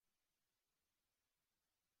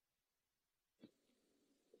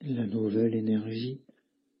La nouvelle énergie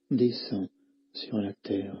descend sur la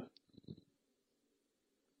terre.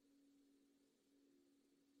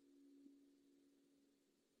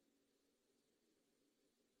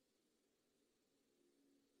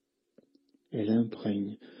 Elle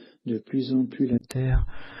imprègne de plus en plus la terre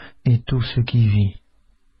et tout ce qui vit.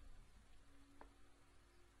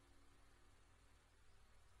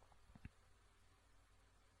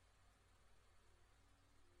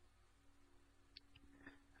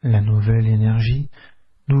 La nouvelle énergie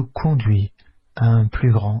nous conduit à un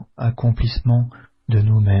plus grand accomplissement de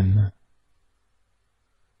nous-mêmes.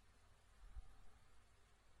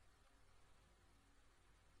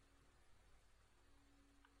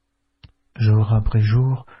 Jour après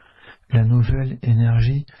jour, la nouvelle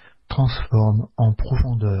énergie transforme en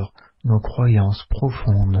profondeur nos croyances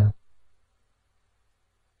profondes.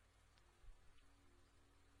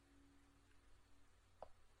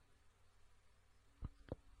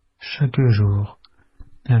 Chaque jour,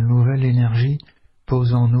 la nouvelle énergie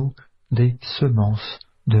pose en nous des semences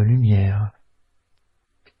de lumière.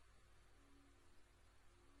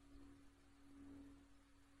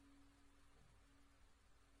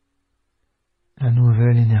 La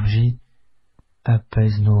nouvelle énergie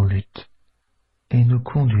apaise nos luttes et nous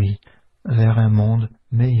conduit vers un monde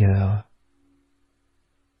meilleur.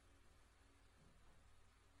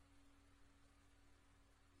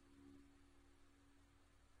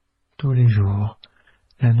 Tous les jours,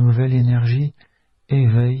 la nouvelle énergie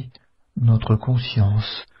éveille notre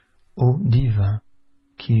conscience au divin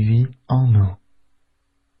qui vit en nous.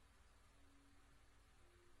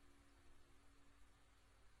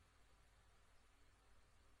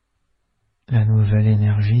 La nouvelle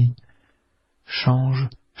énergie change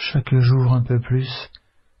chaque jour un peu plus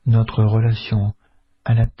notre relation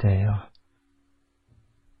à la terre.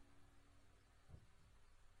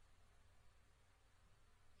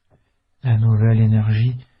 La nouvelle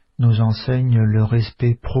énergie nous enseigne le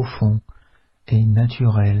respect profond et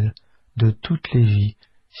naturel de toutes les vies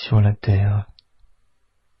sur la terre.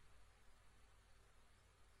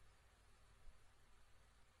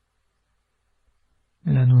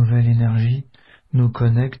 La nouvelle énergie nous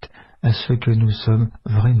connecte à ce que nous sommes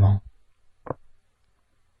vraiment.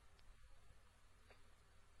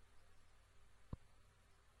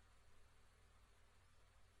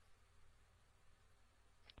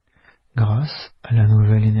 Grâce à la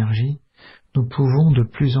nouvelle énergie, nous pouvons de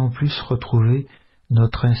plus en plus retrouver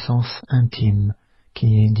notre essence intime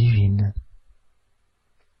qui est divine.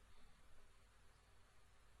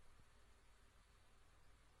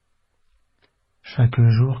 Chaque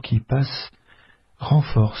jour qui passe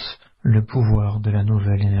renforce le pouvoir de la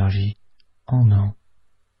nouvelle énergie en nous.